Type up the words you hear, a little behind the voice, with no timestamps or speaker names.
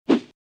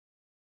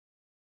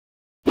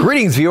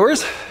Greetings,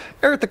 viewers.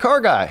 Eric the Car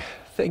Guy.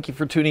 Thank you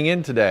for tuning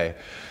in today.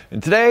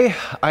 And today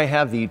I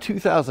have the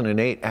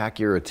 2008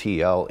 Acura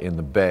TL in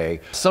the bay.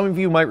 Some of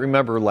you might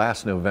remember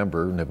last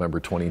November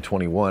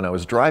 2021, I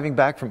was driving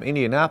back from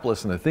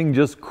Indianapolis and the thing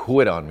just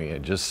quit on me.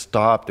 It just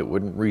stopped. It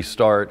wouldn't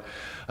restart.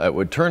 It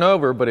would turn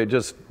over, but it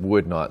just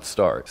would not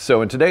start.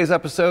 So in today's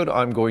episode,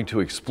 I'm going to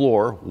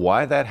explore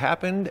why that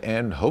happened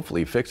and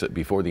hopefully fix it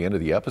before the end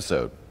of the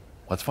episode.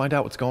 Let's find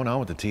out what's going on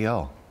with the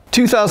TL.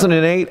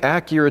 2008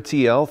 Acura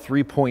TL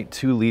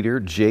 3.2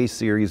 liter J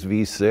Series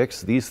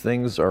V6. These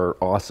things are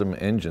awesome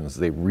engines.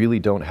 They really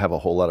don't have a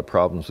whole lot of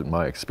problems in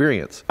my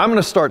experience. I'm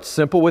going to start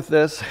simple with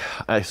this.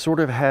 I sort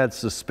of had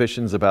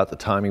suspicions about the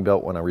timing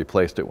belt when I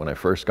replaced it when I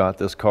first got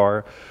this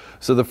car.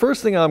 So the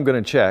first thing I'm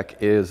going to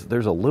check is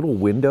there's a little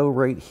window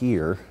right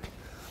here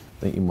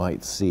that you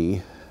might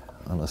see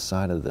on the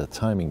side of the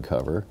timing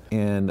cover,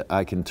 and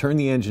I can turn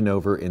the engine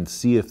over and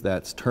see if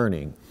that's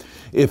turning.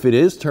 If it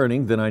is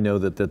turning, then I know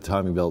that the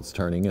timing belt's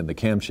turning and the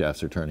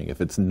camshafts are turning.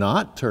 If it's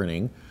not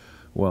turning,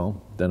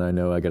 well, then I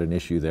know I got an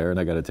issue there and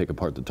I got to take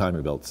apart the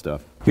timing belt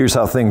stuff. Here's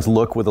how things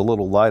look with a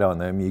little light on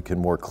them. You can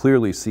more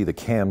clearly see the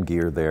cam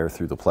gear there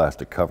through the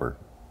plastic cover.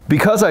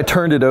 Because I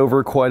turned it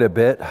over quite a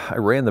bit, I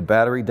ran the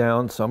battery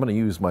down, so I'm going to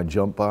use my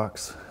jump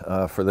box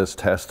for this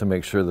test to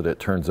make sure that it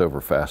turns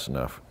over fast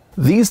enough.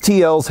 These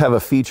TLs have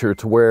a feature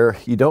to where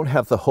you don't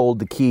have to hold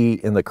the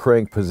key in the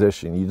crank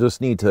position. You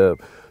just need to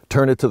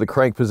turn it to the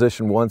crank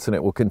position once and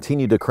it will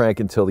continue to crank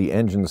until the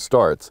engine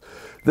starts.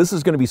 This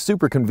is going to be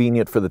super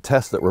convenient for the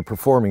test that we're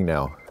performing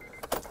now.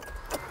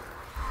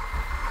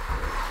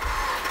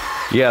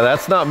 Yeah,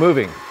 that's not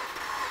moving.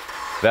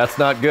 That's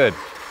not good.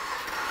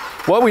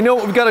 Well, we know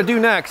what we've got to do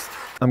next.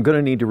 I'm going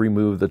to need to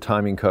remove the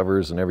timing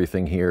covers and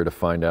everything here to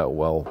find out,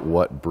 well,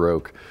 what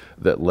broke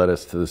that led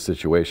us to the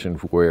situation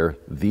where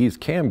these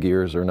cam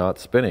gears are not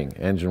spinning.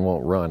 Engine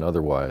won't run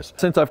otherwise.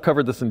 Since I've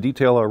covered this in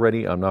detail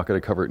already, I'm not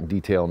going to cover it in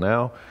detail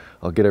now.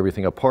 I'll get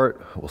everything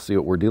apart. We'll see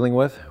what we're dealing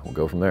with. We'll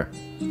go from there.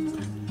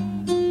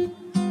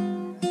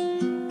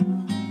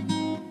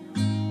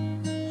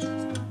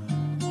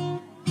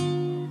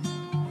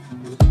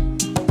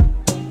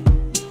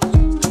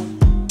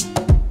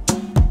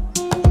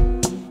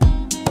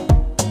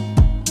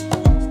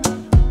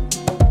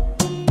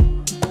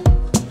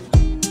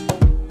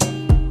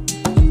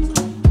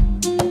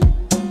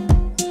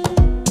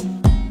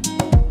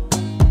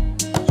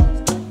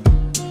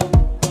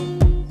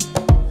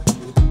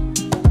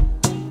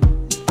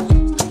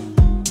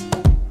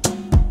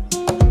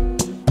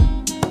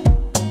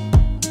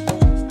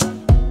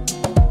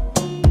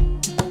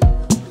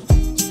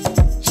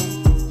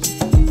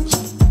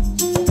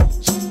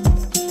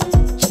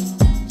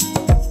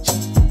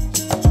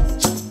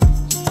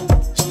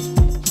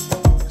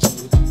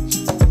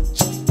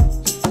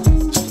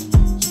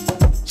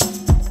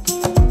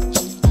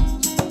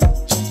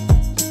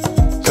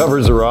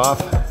 Covers are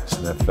off,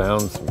 and I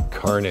found some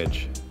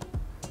carnage.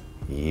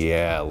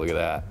 Yeah, look at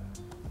that.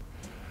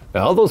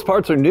 Now, all those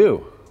parts are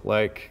new.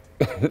 Like,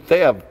 they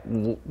have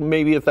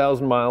maybe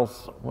 1,000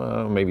 miles,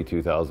 well, maybe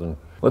 2,000.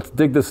 Let's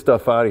dig this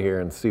stuff out of here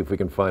and see if we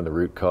can find the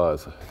root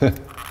cause.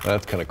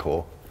 That's kind of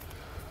cool.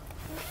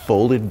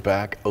 Folded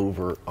back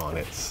over on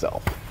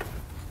itself.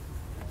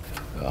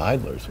 The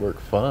idlers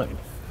work fine.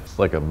 It's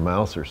like a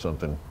mouse or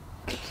something.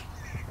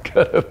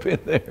 Got up in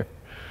there.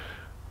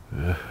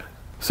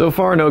 So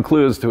far, no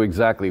clue as to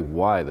exactly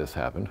why this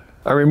happened.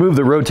 I removed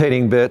the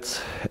rotating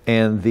bits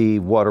and the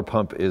water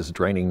pump is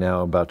draining now.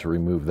 I'm about to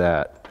remove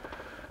that.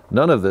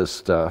 None of this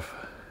stuff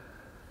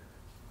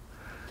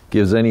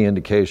gives any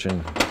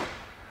indication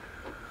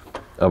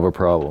of a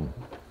problem.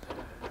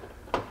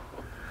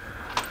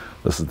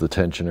 This is the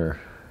tensioner.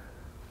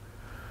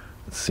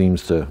 It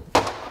seems to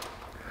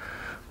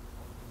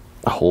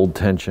hold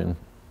tension.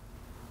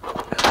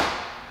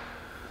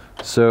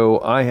 So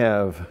I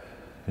have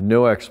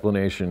no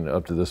explanation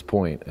up to this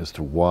point as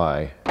to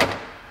why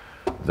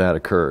that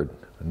occurred.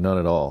 None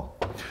at all.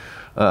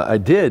 I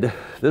did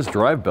this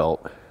drive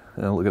belt,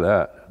 and look at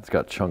that. It's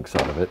got chunks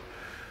out of it.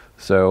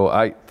 So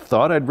I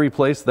thought I'd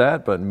replace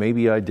that, but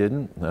maybe I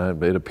didn't.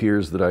 It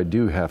appears that I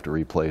do have to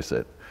replace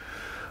it.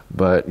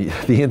 But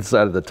the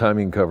inside of the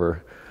timing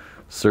cover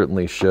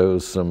certainly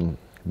shows some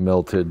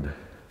melted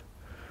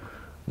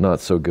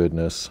not so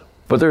goodness.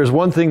 But there's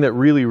one thing that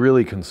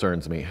really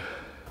concerns me.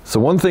 So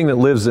one thing that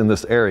lives in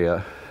this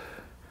area,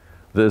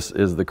 this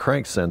is the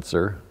crank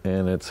sensor,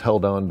 and it's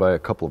held on by a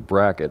couple of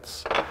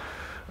brackets,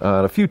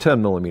 a few 10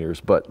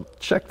 millimeters, but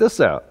check this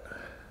out.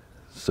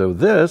 So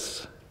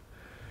this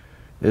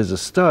is a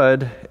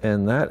stud,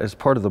 and that is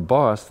part of the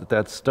boss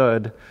that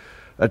stud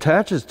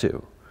attaches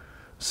to.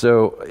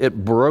 So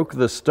it broke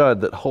the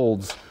stud that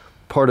holds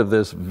part of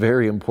this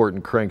very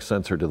important crank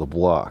sensor to the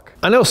block.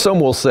 I know some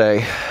will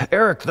say,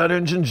 Eric, that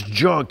engine's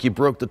junk. You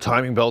broke the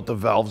timing belt, the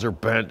valves are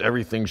bent,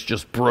 everything's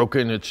just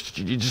broken. You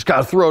just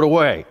gotta throw it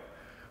away.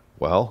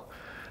 Well,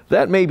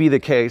 that may be the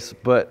case,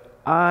 but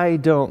I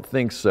don't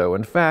think so.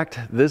 In fact,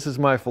 this is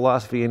my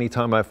philosophy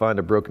anytime I find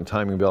a broken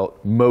timing belt,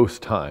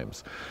 most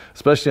times,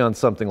 especially on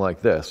something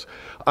like this.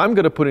 I'm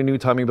going to put a new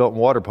timing belt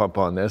and water pump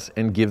on this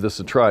and give this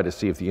a try to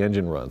see if the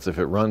engine runs. If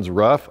it runs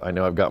rough, I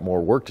know I've got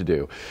more work to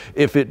do.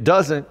 If it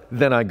doesn't,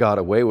 then I got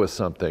away with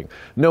something.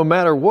 No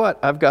matter what,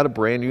 I've got a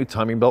brand new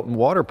timing belt and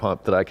water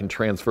pump that I can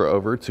transfer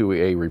over to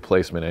a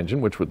replacement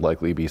engine, which would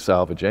likely be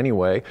salvage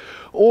anyway.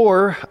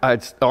 Or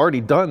I'd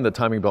already done the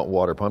timing belt and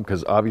water pump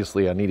because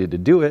obviously I needed to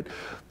do it.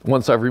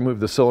 Once I've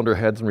removed the cylinder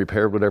heads and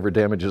repaired whatever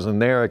damage is in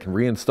there, I can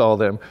reinstall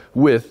them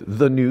with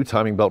the new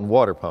timing belt and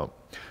water pump.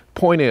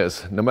 Point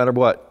is, no matter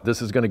what, this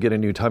is going to get a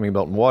new timing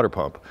belt and water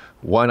pump.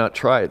 Why not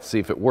try it, see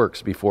if it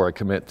works before I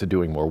commit to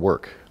doing more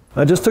work?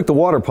 I just took the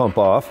water pump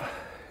off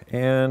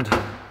and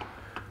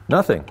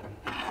nothing.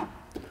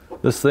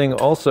 This thing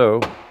also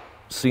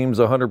seems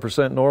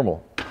 100%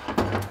 normal.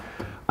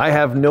 I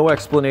have no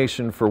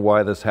explanation for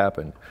why this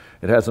happened.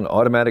 It has an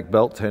automatic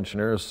belt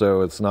tensioner,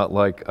 so it's not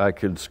like I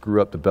could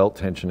screw up the belt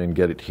tension and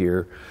get it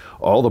here.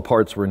 All the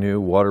parts were new,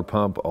 water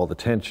pump, all the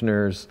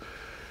tensioners.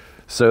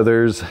 So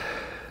there's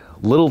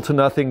little to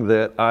nothing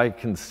that I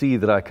can see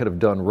that I could have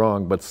done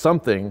wrong, but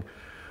something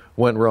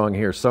went wrong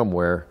here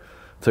somewhere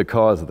to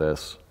cause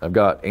this. I've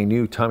got a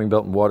new timing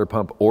belt and water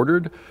pump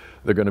ordered.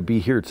 They're going to be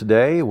here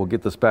today. We'll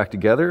get this back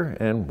together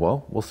and,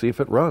 well, we'll see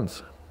if it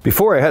runs.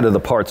 Before I head to the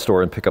parts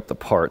store and pick up the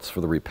parts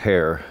for the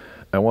repair,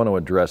 I want to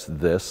address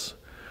this,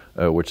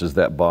 which is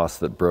that boss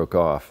that broke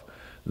off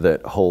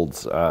that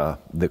holds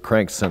the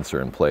crank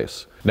sensor in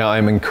place. Now,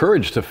 I'm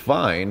encouraged to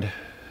find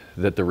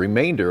that the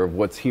remainder of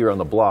what's here on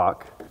the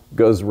block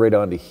goes right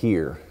onto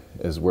here,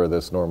 is where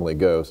this normally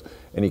goes.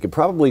 And you can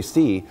probably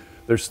see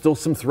there's still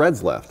some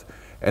threads left.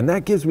 And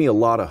that gives me a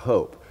lot of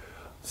hope.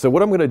 So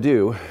what I'm going to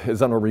do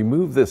is I'm going to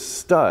remove this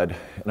stud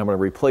and I'm going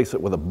to replace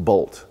it with a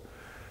bolt.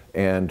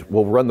 And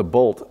we'll run the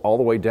bolt all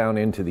the way down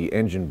into the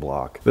engine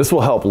block. This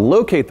will help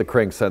locate the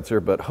crank sensor,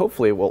 but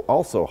hopefully it will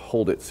also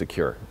hold it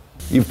secure.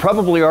 You've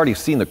probably already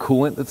seen the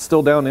coolant that's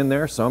still down in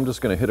there, so I'm just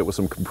going to hit it with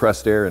some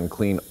compressed air and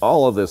clean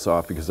all of this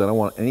off because I don't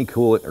want any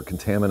coolant or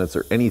contaminants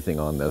or anything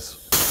on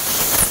this.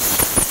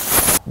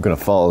 I'm going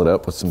to follow it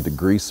up with some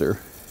degreaser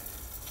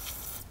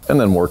and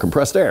then more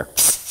compressed air.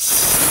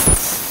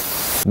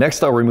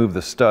 Next, I'll remove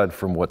the stud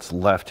from what's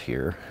left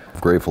here. I'm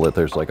grateful that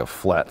there's like a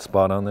flat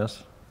spot on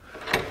this.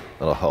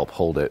 That'll help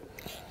hold it.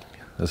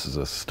 This is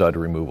a stud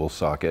removal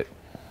socket.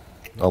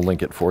 I'll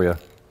link it for you.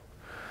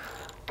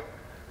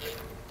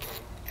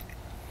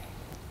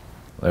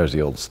 There's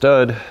the old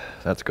stud.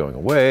 That's going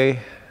away.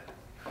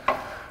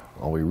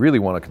 All we really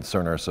want to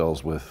concern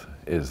ourselves with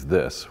is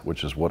this,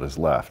 which is what is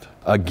left.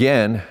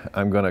 Again,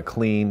 I'm going to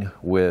clean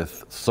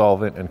with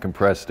solvent and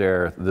compressed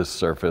air this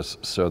surface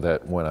so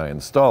that when I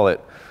install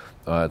it,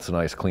 it's a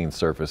nice clean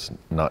surface,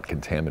 not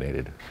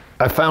contaminated.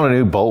 I found a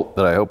new bolt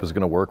that I hope is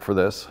going to work for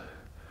this.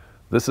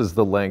 This is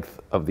the length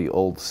of the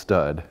old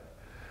stud,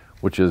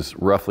 which is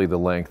roughly the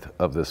length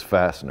of this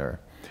fastener.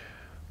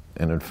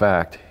 And in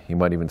fact, you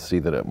might even see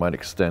that it might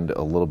extend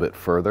a little bit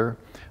further.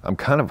 I'm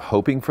kind of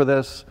hoping for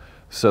this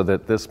so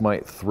that this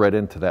might thread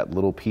into that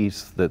little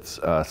piece that's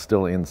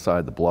still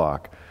inside the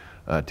block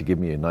to give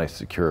me a nice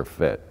secure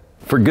fit.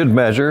 For good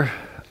measure,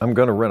 I'm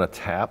going to run a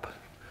tap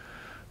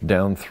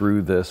down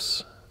through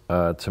this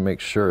to make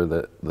sure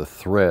that the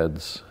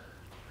threads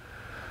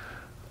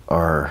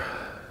are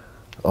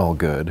all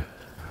good.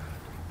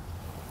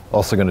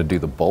 Also going to do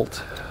the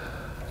bolt,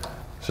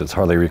 so it's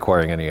hardly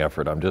requiring any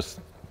effort. I'm just,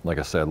 like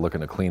I said,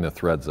 looking to clean the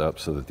threads up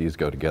so that these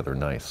go together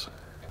nice.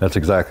 That's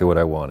exactly what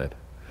I wanted.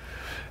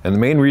 And the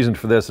main reason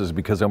for this is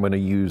because I'm going to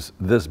use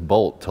this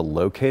bolt to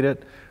locate it,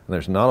 and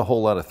there's not a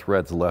whole lot of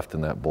threads left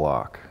in that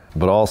block.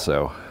 But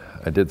also,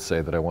 I did say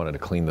that I wanted to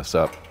clean this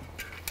up,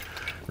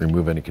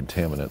 remove any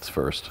contaminants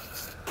first.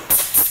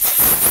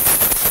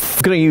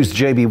 I'm going to use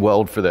JB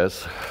Weld for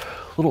this.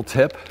 Little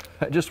tip,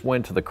 I just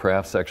went to the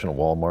craft section of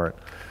Walmart,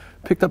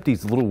 picked up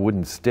these little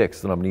wooden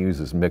sticks that I'm going to use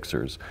as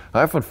mixers.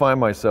 I often find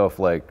myself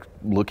like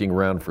looking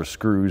around for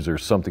screws or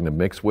something to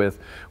mix with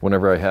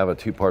whenever I have a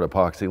two-part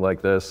epoxy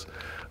like this.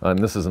 And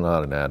this is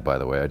not an ad, by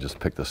the way. I just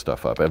picked this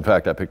stuff up. In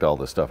fact, I picked all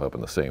this stuff up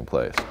in the same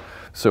place.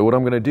 So what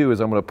I'm going to do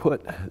is I'm going to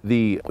put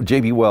the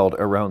JB Weld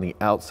around the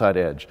outside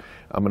edge.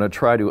 I'm going to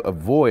try to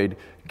avoid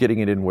getting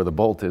it in where the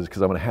bolt is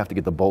because I'm going to have to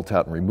get the bolt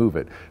out and remove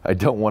it. I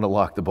don't want to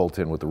lock the bolt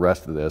in with the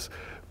rest of this,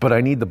 but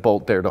I need the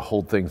bolt there to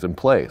hold things in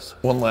place.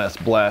 One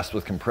last blast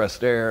with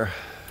compressed air.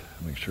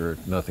 Make sure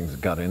nothing's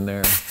got in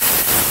there.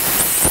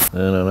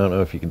 And I don't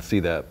know if you can see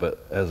that,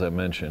 but as I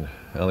mentioned,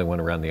 I only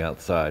went around the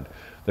outside.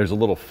 There's a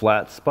little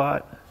flat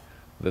spot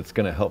that's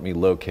going to help me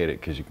locate it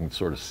because you can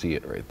sort of see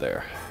it right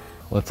there.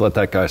 Let's let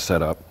that guy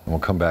set up and we'll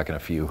come back in a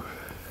few.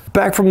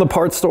 Back from the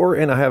parts store,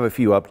 and I have a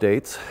few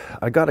updates.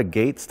 I got a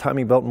Gates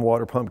timing belt and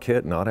water pump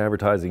kit, not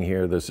advertising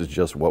here. This is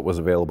just what was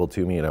available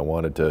to me, and I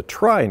wanted to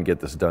try and get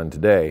this done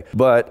today.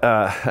 But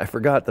I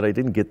forgot that I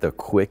didn't get the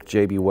quick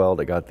JB Weld.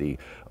 I got the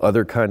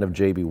other kind of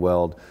JB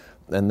Weld.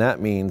 and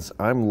that means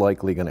I'm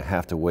likely going to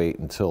have to wait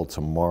until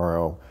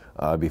tomorrow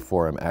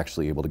before I'm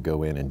actually able to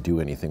go in and do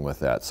anything with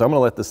that. So I'm going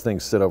to let this thing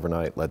sit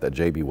overnight, let that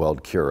JB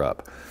Weld cure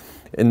up.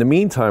 In the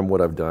meantime, what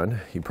I've done,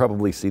 you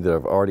probably see that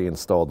I've already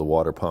installed the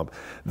water pump.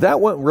 That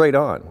went right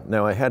on.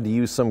 Now I had to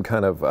use some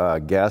kind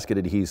of gasket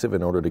adhesive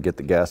in order to get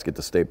the gasket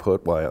to stay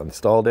put while I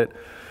installed it,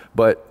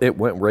 but it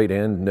went right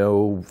in,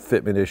 no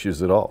fitment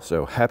issues at all.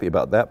 So happy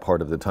about that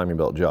part of the timing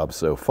belt job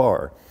so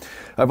far.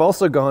 I've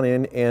also gone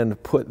in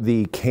and put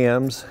the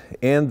cams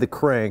and the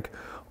crank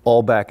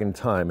all back in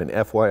time. And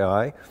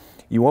FYI,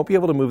 you won't be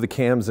able to move the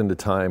cams into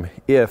time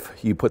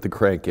if you put the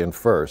crank in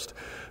first.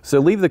 So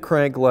leave the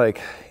crank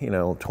like,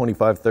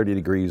 25, 30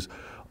 degrees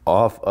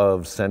off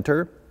of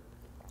center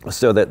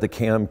so that the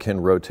cam can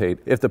rotate.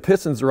 If the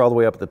pistons are all the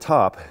way up at the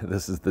top,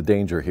 this is the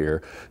danger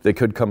here, they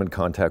could come in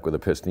contact with a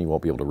piston, you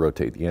won't be able to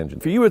rotate the engine.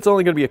 For you, it's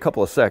only gonna be a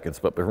couple of seconds,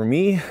 but for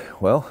me,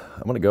 well,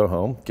 I'm gonna go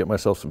home, get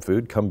myself some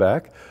food, come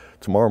back.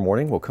 Tomorrow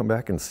morning, we'll come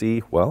back and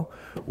see, well,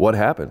 what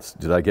happens?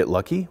 Did I get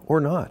lucky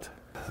or not?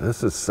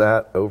 This is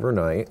sat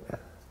overnight,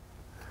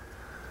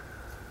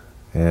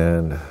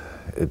 and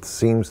it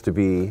seems to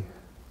be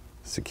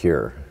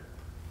secure.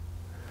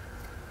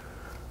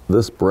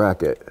 This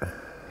bracket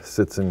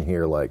sits in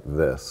here like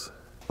this.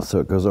 So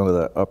it goes onto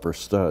that upper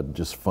stud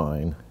just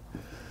fine.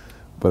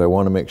 But I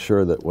want to make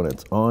sure that when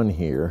it's on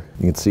here,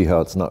 you can see how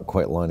it's not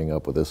quite lining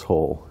up with this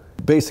hole.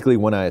 Basically,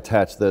 when I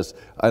attach this,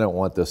 I don't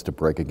want this to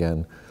break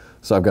again.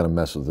 So I've got to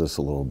mess with this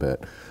a little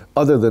bit.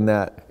 Other than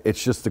that,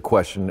 it's just a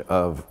question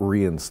of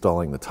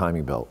reinstalling the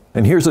timing belt.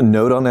 And here's a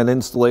note on that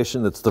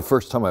installation. That's the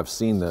first time I've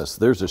seen this.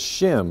 There's a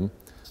shim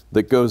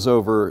that goes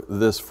over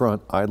this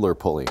front idler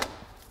pulley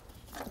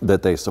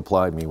that they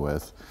supplied me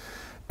with.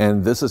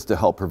 And this is to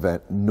help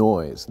prevent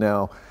noise.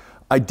 Now,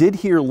 I did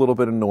hear a little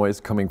bit of noise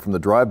coming from the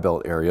drive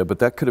belt area, but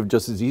that could have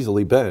just as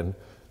easily been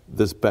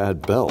this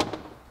bad belt.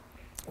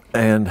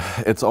 And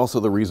it's also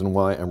the reason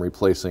why I'm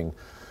replacing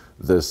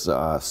this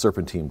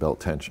serpentine belt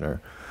tensioner.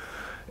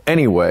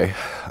 Anyway,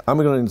 I'm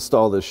going to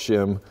install this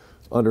shim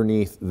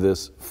underneath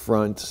this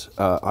front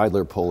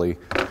idler pulley,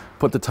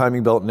 put the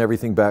timing belt and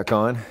everything back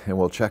on, and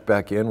we'll check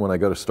back in when I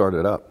go to start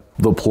it up.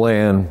 The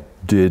plan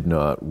did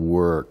not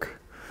work.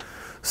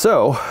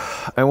 So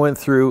I went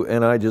through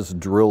and I just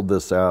drilled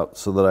this out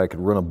so that I could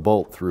run a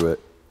bolt through it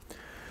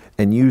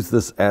and use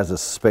this as a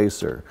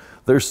spacer.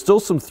 There's still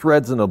some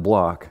threads in a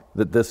block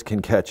that this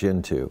can catch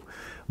into,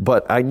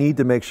 but I need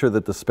to make sure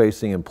that the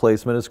spacing and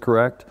placement is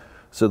correct,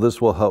 so this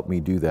will help me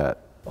do that.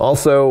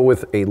 Also,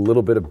 with a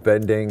little bit of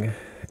bending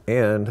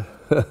and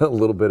a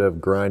little bit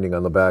of grinding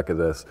on the back of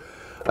this,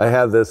 I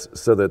have this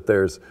so that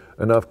there's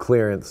enough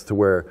clearance to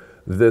where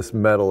this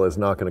metal is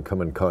not going to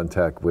come in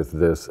contact with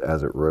this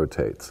as it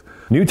rotates.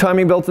 New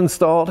timing belt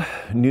installed,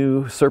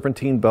 new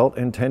serpentine belt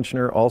and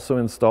tensioner also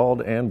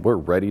installed, and we're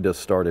ready to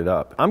start it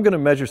up. I'm going to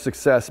measure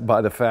success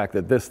by the fact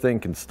that this thing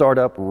can start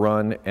up,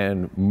 run,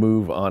 and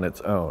move on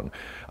its own.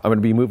 I'm going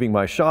to be moving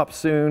my shop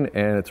soon,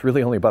 and it's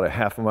really only about a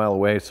half a mile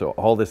away, so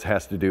all this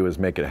has to do is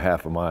make it a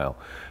half a mile.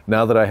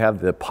 Now that I have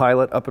the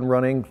Pilot up and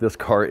running, this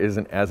car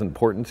isn't as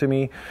important to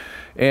me,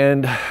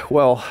 and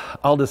well,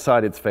 I'll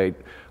decide its fate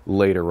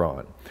later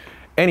on.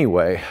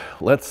 Anyway,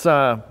 let's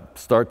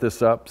start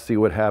this up, see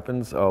what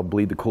happens. I'll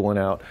bleed the coolant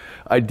out.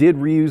 I did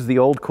reuse the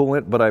old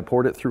coolant, but I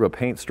poured it through a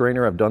paint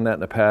strainer. I've done that in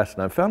the past,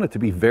 and I found it to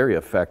be very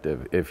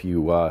effective if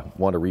you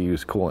want to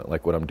reuse coolant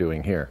like what I'm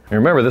doing here. And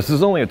remember, this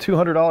is only a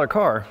 $200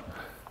 car,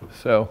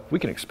 so we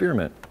can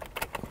experiment.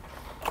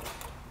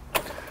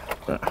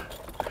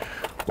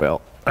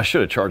 Well, I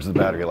should have charged the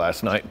battery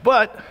last night,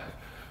 but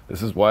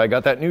this is why I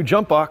got that new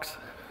jump box.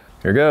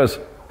 Here goes.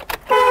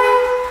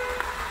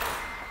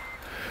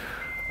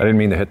 I didn't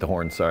mean to hit the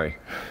horn, sorry.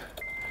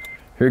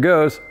 Here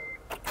goes.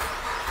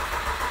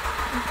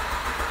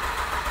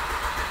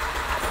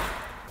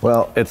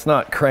 Well, it's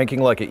not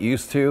cranking like it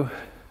used to.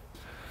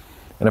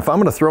 And if I'm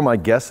gonna throw my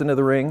guess into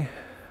the ring,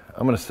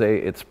 I'm gonna say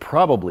it's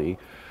probably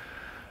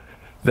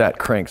that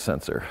crank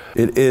sensor.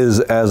 It is,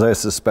 as I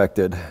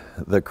suspected,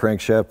 the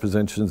crankshaft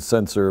position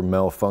sensor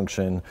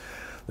malfunction.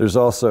 There's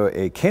also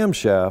a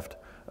camshaft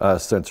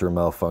sensor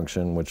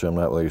malfunction, which I'm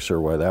not really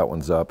sure why that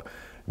one's up.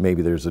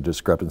 Maybe there's a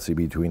discrepancy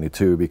between the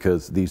two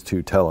because these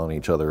two tell on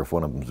each other if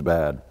one of them's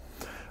bad.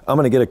 I'm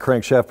going to get a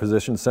crankshaft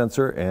position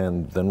sensor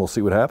and then we'll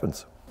see what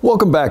happens.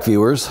 Welcome back,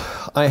 viewers.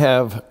 I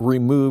have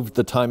removed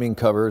the timing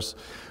covers.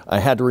 I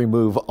had to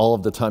remove all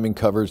of the timing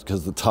covers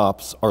because the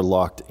tops are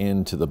locked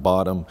into the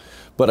bottom,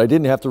 but I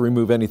didn't have to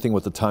remove anything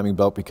with the timing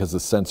belt because the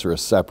sensor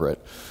is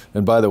separate.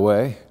 And by the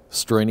way,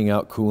 straining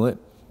out coolant,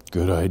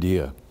 good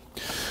idea.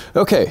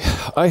 Okay,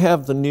 I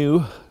have the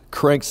new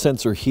crank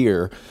sensor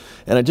here,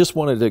 and I just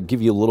wanted to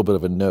give you a little bit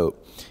of a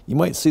note. You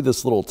might see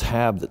this little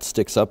tab that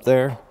sticks up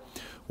there.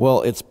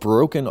 Well, it's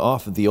broken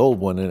off of the old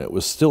one and it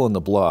was still in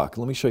the block.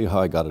 Let me show you how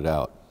I got it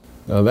out.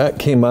 Now that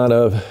came out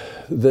of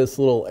this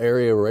little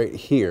area right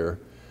here.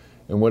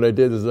 And what I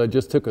did is I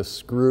just took a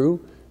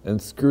screw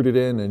and screwed it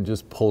in and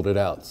just pulled it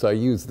out. So I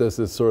used this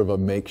as sort of a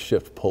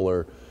makeshift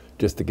puller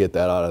just to get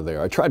that out of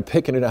there. I tried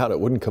picking it out, it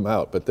wouldn't come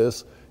out, but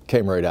this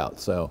came right out.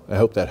 So I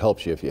hope that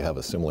helps you if you have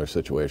a similar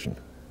situation.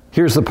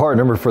 Here's the part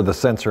number for the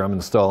sensor I'm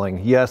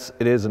installing. Yes,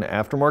 it is an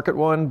aftermarket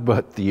one,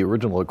 but the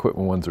original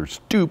equipment ones are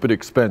stupid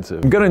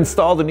expensive. I'm gonna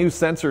install the new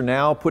sensor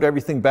now, put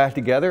everything back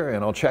together,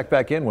 and I'll check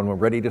back in when we're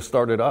ready to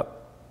start it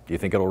up. Do you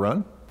think it'll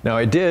run? Now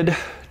I did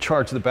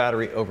charge the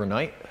battery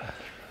overnight,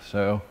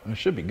 so it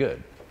should be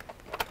good.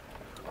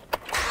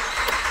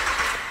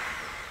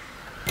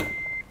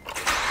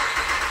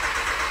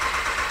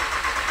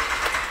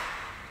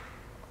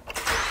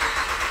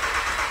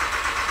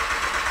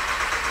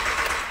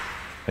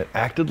 It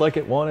acted like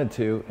it wanted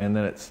to, and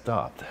then it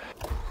stopped.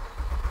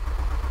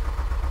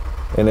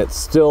 And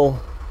it's not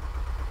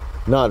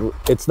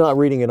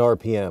reading an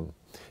RPM.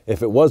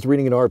 If it was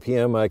reading an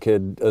RPM, I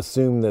could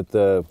assume that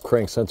the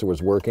crank sensor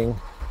was working.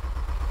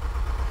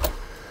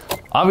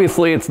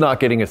 Obviously, it's not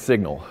getting a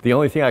signal. The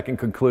only thing I can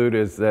conclude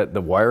is that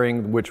the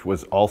wiring, which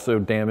was also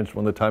damaged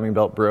when the timing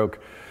belt broke,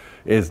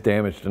 is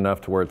damaged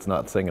enough to where it's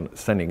not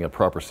sending a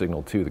proper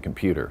signal to the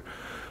computer.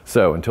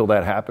 So until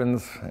that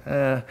happens,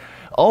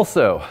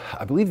 Also,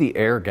 I believe the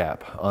air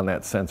gap on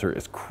that sensor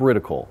is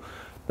critical.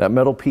 That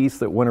metal piece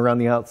that went around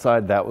the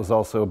outside, that was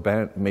also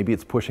bent. Maybe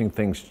it's pushing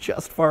things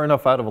just far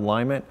enough out of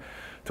alignment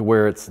to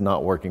where it's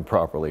not working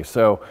properly.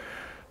 So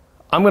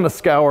I'm gonna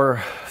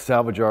scour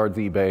salvage yards,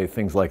 eBay,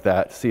 things like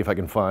that, see if I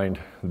can find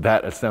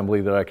that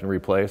assembly that I can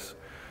replace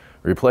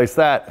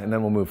that, and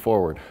then we'll move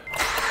forward.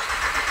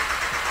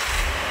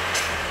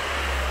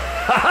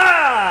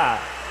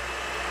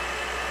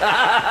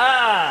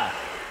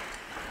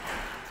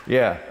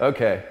 Yeah,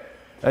 okay.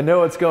 I know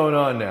what's going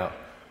on now.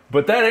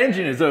 But that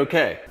engine is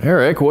okay.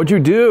 Eric, what'd you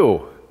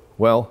do?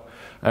 Well,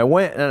 I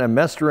went and I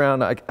messed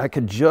around. I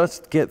could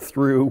just get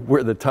through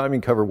where the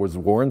timing cover was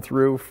worn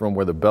through from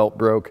where the belt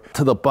broke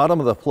to the bottom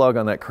of the plug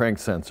on that crank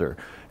sensor.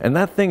 And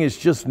that thing is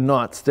just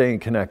not staying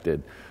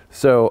connected.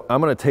 So I'm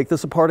gonna take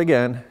this apart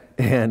again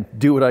and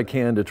do what I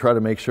can to try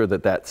to make sure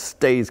that that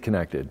stays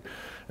connected.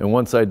 And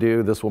once I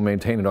do, this will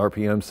maintain an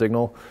RPM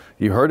signal.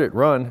 You heard it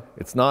run,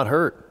 it's not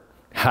hurt.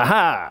 Ha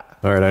ha!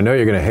 All right, I know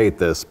you're gonna hate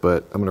this,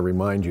 but I'm gonna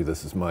remind you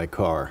this is my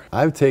car.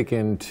 I've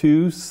taken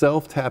 2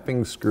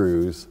 self-tapping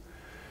screws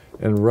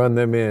and run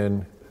them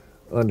in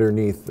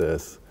underneath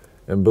this.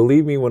 And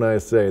believe me when I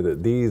say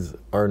that these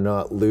are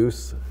not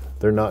loose,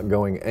 they're not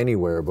going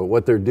anywhere, but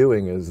what they're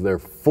doing is they're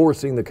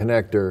forcing the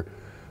connector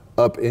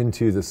up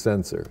into the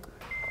sensor.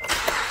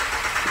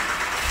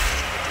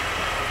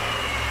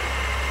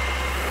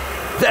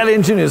 That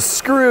engine is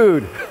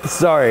screwed.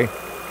 Sorry,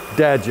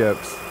 dad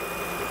jokes.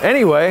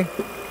 Anyway,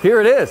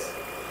 here it is.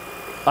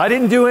 I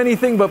didn't do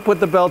anything but put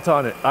the belt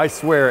on it, I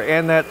swear,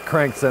 and that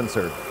crank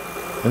sensor.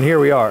 And here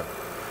we are.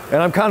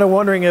 And I'm kind of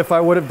wondering if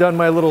I would have done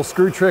my little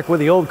screw trick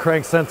with the old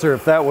crank sensor,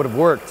 if that would have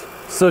worked.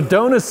 So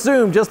don't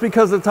assume just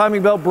because the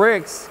timing belt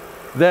breaks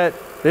that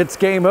it's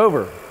game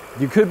over.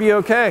 You could be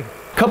okay.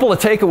 Couple of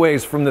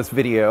takeaways from this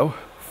video.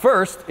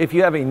 First, if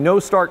you have a no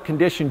start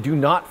condition, do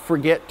not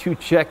forget to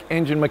check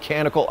engine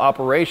mechanical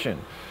operation.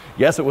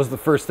 Yes, it was the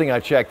first thing I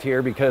checked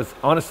here because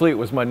honestly, it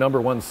was my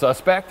 #1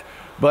 suspect,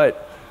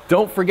 but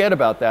don't forget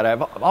about that. I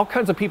have all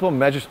kinds of people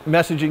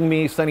messaging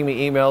me, sending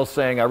me emails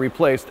saying I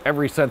replaced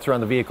every sensor on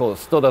the vehicle, it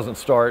still doesn't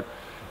start,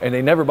 and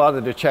they never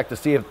bothered to check to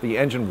see if the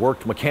engine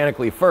worked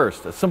mechanically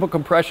first. A simple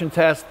compression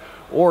test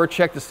or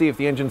check to see if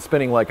the engine's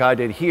spinning like I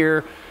did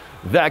here.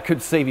 That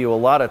could save you a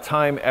lot of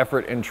time,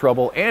 effort, and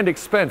trouble and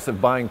expense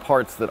of buying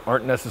parts that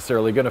aren't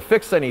necessarily gonna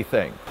fix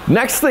anything.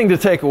 Next thing to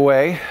take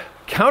away,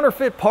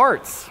 counterfeit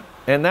parts.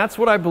 And that's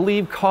what I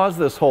believe caused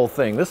this whole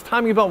thing. This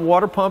timing belt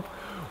water pump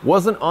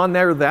wasn't on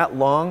there that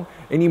long,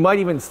 and you might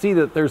even see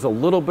that there's a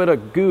little bit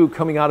of goo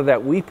coming out of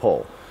that weep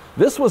hole.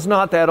 This was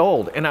not that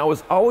old, and I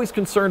was always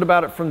concerned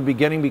about it from the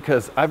beginning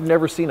because I've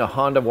never seen a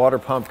Honda water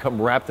pump come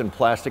wrapped in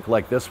plastic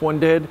like this one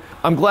did.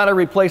 I'm glad I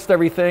replaced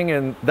everything,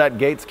 and that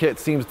Gates kit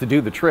seems to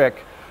do the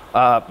trick.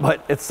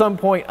 But at some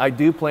point, I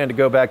do plan to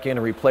go back in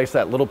and replace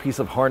that little piece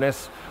of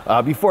harness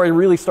before I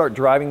really start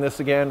driving this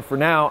again. For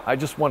now, I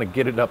just want to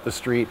get it up the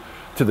street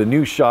to the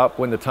new shop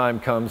when the time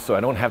comes so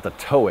I don't have to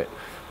tow it.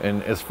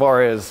 And as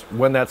far as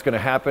when that's going to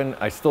happen,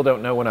 I still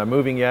don't know when I'm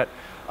moving yet.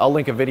 I'll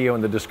link a video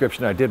in the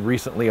description I did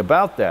recently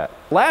about that.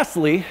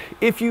 Lastly,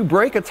 if you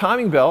break a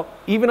timing belt,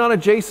 even on a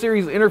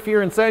J-Series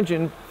interference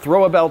engine,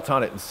 throw a belt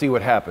on it and see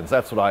what happens.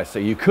 That's what I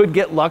say. You could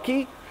get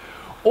lucky,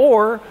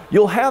 or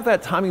you'll have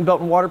that timing belt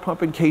and water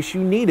pump in case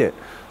you need it.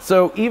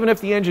 So even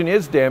if the engine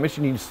is damaged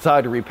and you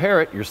decide to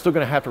repair it, you're still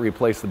gonna have to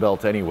replace the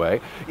belt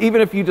anyway.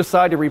 Even if you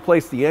decide to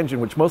replace the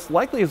engine, which most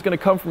likely is gonna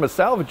come from a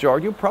salvage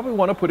yard, you'll probably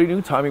wanna put a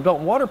new timing belt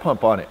and water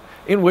pump on it.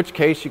 In which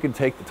case you can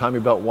take the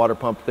timing belt water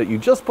pump that you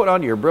just put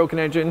onto your broken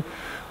engine,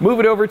 move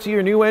it over to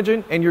your new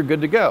engine, and you're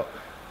good to go.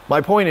 My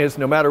point is,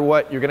 no matter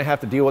what, you're gonna have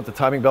to deal with the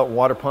timing belt and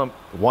water pump.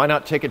 Why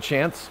not take a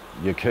chance?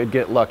 You could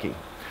get lucky.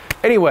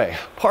 Anyway,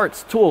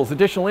 parts, tools,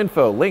 additional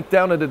info, link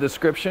down in the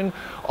description.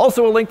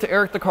 Also a link to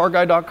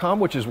EricTheCarGuy.com,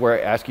 which is where I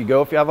ask you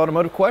go if you have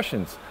automotive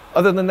questions.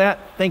 Other than that,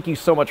 thank you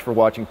so much for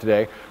watching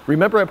today.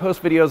 Remember, I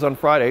post videos on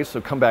Fridays,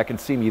 so come back and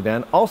see me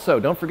then. Also,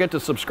 don't forget to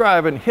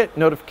subscribe and hit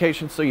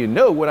notifications so you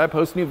know when I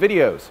post new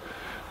videos.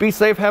 Be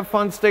safe, have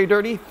fun, stay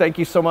dirty. Thank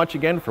you so much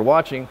again for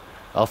watching.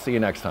 I'll see you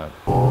next time.